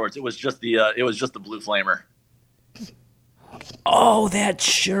wasn't in shorts. It was just the blue flamer. Oh, that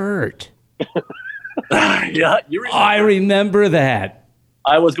shirt. Yeah, I remember that.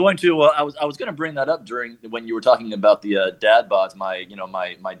 I was going to bring that up when you were talking about the dad bods.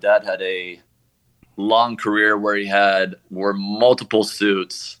 My dad had a long career where he wore multiple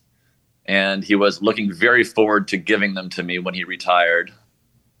suits, and he was looking very forward to giving them to me when he retired.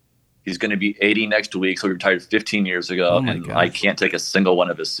 He's going to be 80 next week, so he retired 15 years ago, and gosh. I can't take a single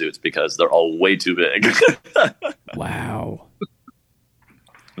one of his suits because they're all way too big. Wow.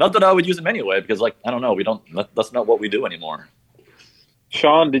 Not that I would use them anyway, because I don't know, that's not what we do anymore.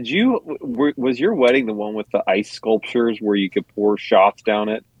 Sean, was your wedding the one with the ice sculptures where you could pour shots down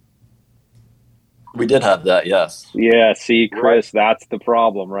it? We did have that, yes. Yeah, see, Chris, that's the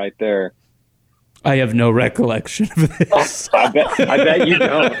problem right there. I have no recollection of this. I bet you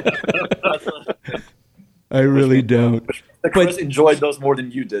don't. I really don't. Chris enjoyed those more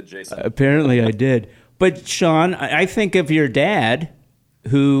than you did, Jason. Apparently I did. But Sean, I think of your dad,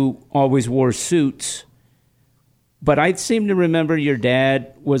 who always wore suits, but I seem to remember your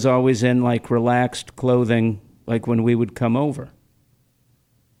dad was always in like relaxed clothing, like when we would come over.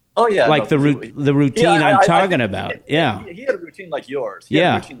 Oh yeah, like the routine I'm talking about. He had a routine like yours. He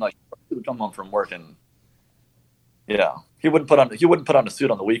would come home from work and he wouldn't put on a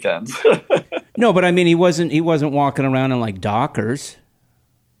suit on the weekends. No, but I mean he wasn't walking around in like Dockers.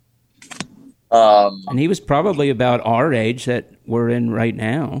 And he was probably about our age that we're in right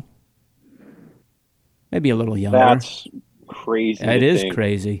now. Maybe a little younger. That's crazy. It is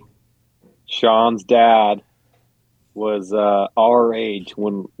crazy. Sean's dad was our age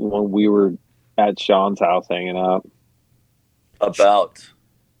when we were at Sean's house hanging out. About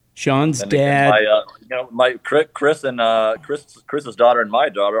Sean's and dad. My Chris and Chris's daughter and my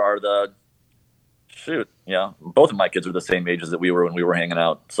daughter are both of my kids are the same ages that we were when we were hanging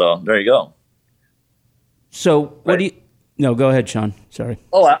out. So there you go. So what do you? No, go ahead, Sean. Sorry.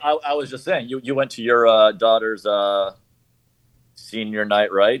 Oh, I was just saying you went to your daughter's senior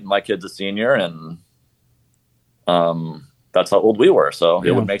night, right? My kid's a senior, and that's how old we were. So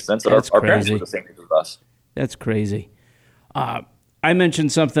it would make sense that our parents were the same age as us. That's crazy. I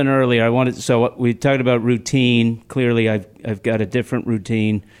mentioned something earlier. So we talked about routine. Clearly, I've got a different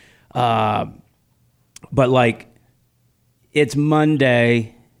routine. But like, it's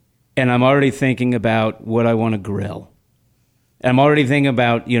Monday, and I'm already thinking about what I want to grill. I'm already thinking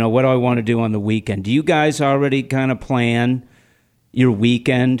about, what do I want to do on the weekend? Do you guys already kind of plan your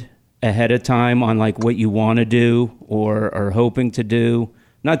weekend ahead of time on like what you want to do or are hoping to do?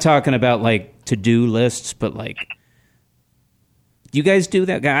 I'm not talking about like to-do lists, but like, do you guys do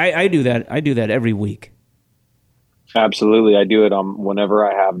that? I do that. I do that every week. Absolutely. I do it whenever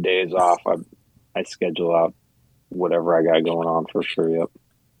I have days off. I schedule out whatever I got going on for sure. Yep.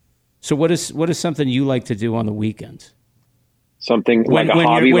 So what is something you like to do on the weekends? Something like a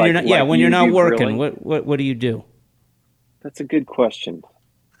hobby? When you're not working, grilling? What do you do? That's a good question.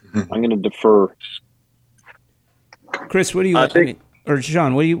 I'm going to defer. Chris, what do you or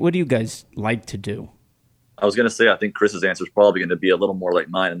Sean, what do you guys like to do? I was going to say, I think Chris's answer is probably going to be a little more like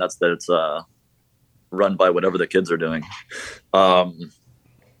mine, and that's that it's run by whatever the kids are doing.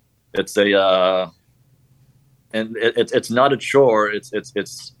 It's not a chore. It's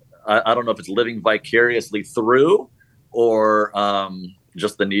I don't know if it's living vicariously through or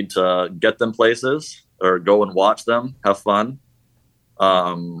just the need to get them places or go and watch them, have fun.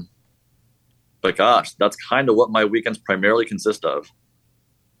 But gosh, that's kind of what my weekends primarily consist of.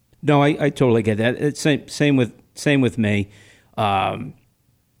 No, I totally get that. It's same with me. I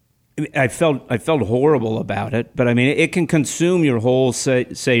felt horrible about it, but I mean, it can consume your whole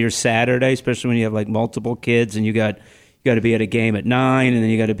say your Saturday, especially when you have like multiple kids and you got to be at a game at 9, and then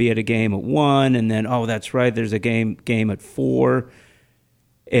you got to be at a game at 1, and then that's right, there's a game at 4,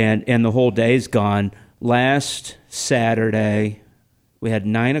 and the whole day's gone. Last Saturday, we had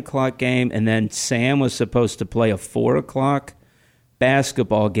 9:00 game, and then Sam was supposed to play a 4:00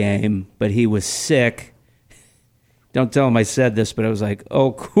 basketball game, but he was sick. Don't tell him I said this, but I was like,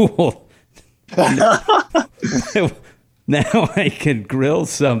 oh, cool. Now I can grill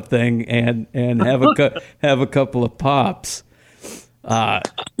something and have a couple of pops. I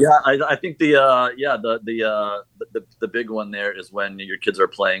think the big one there is when your kids are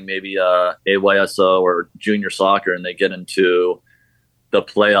playing maybe AYSO or junior soccer, and they get into the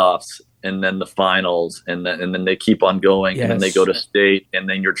playoffs and then the finals, and then they keep on going, yes. And then they go to state, and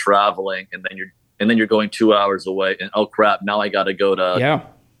then you're traveling, and then you're going 2 hours away, and oh crap, now I got to go to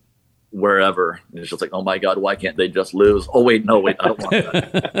wherever. And it's just like, oh my God, why can't they just lose? Oh wait, I don't want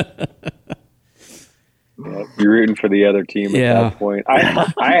that. Yeah, you're rooting for the other team at that point.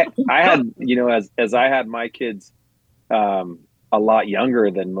 I had, as I had my kids a lot younger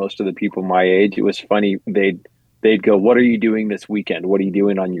than most of the people my age, it was funny. They'd go, what are you doing this weekend? What are you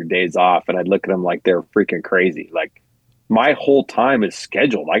doing on your days off? And I'd look at them like they're freaking crazy. Like, my whole time is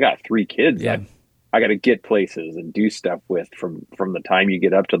scheduled. I got 3 kids. Yeah. I got to get places and do stuff with from the time you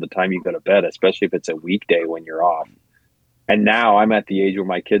get up to the time you go to bed, especially if it's a weekday when you're off. And now I'm at the age where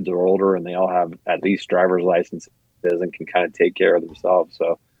my kids are older and they all have at least driver's licenses and can kind of take care of themselves.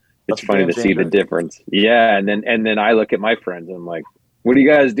 So it's funny to see the difference. Yeah. And then I look at my friends and I'm like, what are you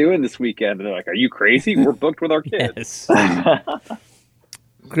guys doing this weekend? And they're like, are you crazy? We're booked with our kids. Yes.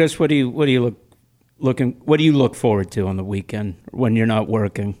 Chris, what do you look forward to on the weekend when you're not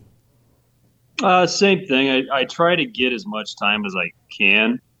working? Same thing. I try to get as much time as I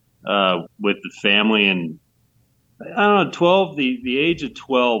can with the family, and I don't know, 12. The age of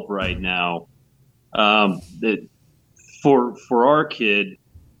 12 right now. That for our kid,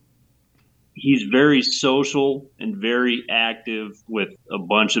 he's very social and very active with a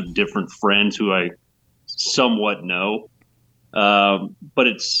bunch of different friends who I somewhat know. But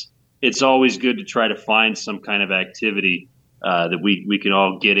it's always good to try to find some kind of activity that we can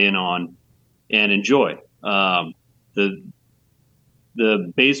all get in on and enjoy.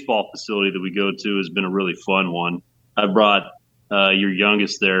 The baseball facility that we go to has been a really fun one. I brought your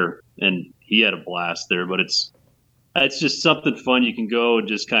youngest there, and he had a blast there. But it's just something fun. You can go and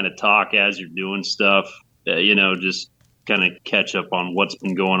just kind of talk as you're doing stuff. Just kind of catch up on what's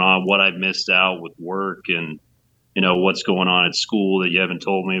been going on, what I've missed out with work, and what's going on at school that you haven't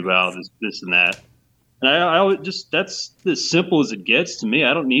told me about, this and that. And I just, that's as simple as it gets to me.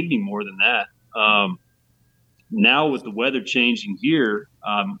 I don't need any more than that. Now with the weather changing here,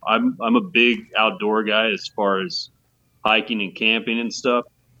 I'm a big outdoor guy as far as hiking and camping and stuff.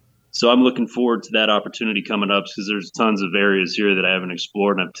 So I'm looking forward to that opportunity coming up because there's tons of areas here that I haven't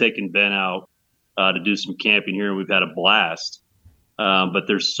explored. And I've taken Ben out to do some camping here, and we've had a blast. But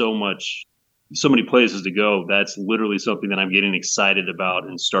there's so many places to go. That's literally something that I'm getting excited about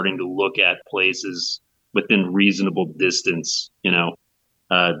and starting to look at places within reasonable distance,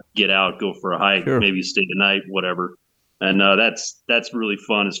 get out, go for a hike, sure. Maybe stay the night, whatever. And that's really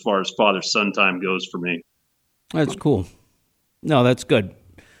fun as far as father-son time goes for me. That's cool. No, that's good.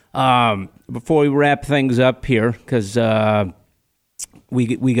 Before we wrap things up here, because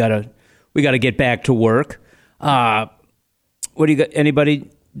we gotta get back to work. What do you got? Anybody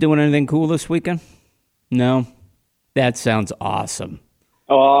doing anything cool this weekend? No, that sounds awesome.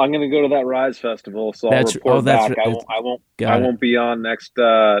 Oh, I'm going to go to that Rise Festival, so I'll report back. I won't be on next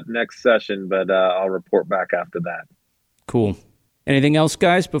session, but I'll report back after that. Cool. Anything else,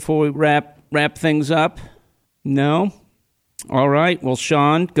 guys? Before we wrap things up? No. All right. Well,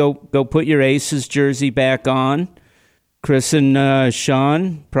 Sean, go put your Aces jersey back on. Chris and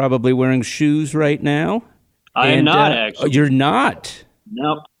Sean probably wearing shoes right now. I am not, actually. You're not?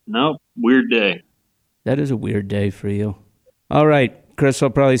 Nope. Weird day. That is a weird day for you. All right, Chris, I'll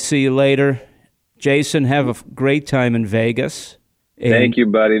probably see you later. Jason, have a great time in Vegas. Thank you,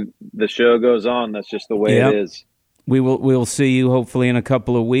 buddy. The show goes on. That's just the way it is. We'll see you hopefully in a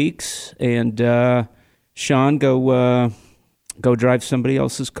couple of weeks. And Sean, go drive somebody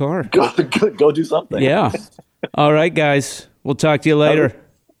else's car. Go do something. Yeah. All right, guys. We'll talk to you later.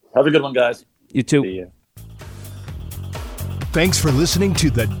 Have a good one, guys. You too. See you. Thanks for listening to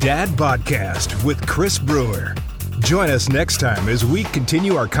the Dad Podcast with Chris Brewer. Join us next time as we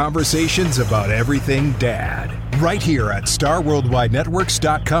continue our conversations about everything dad, right here at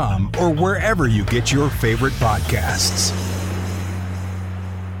StarWorldWideNetworks.com or wherever you get your favorite podcasts.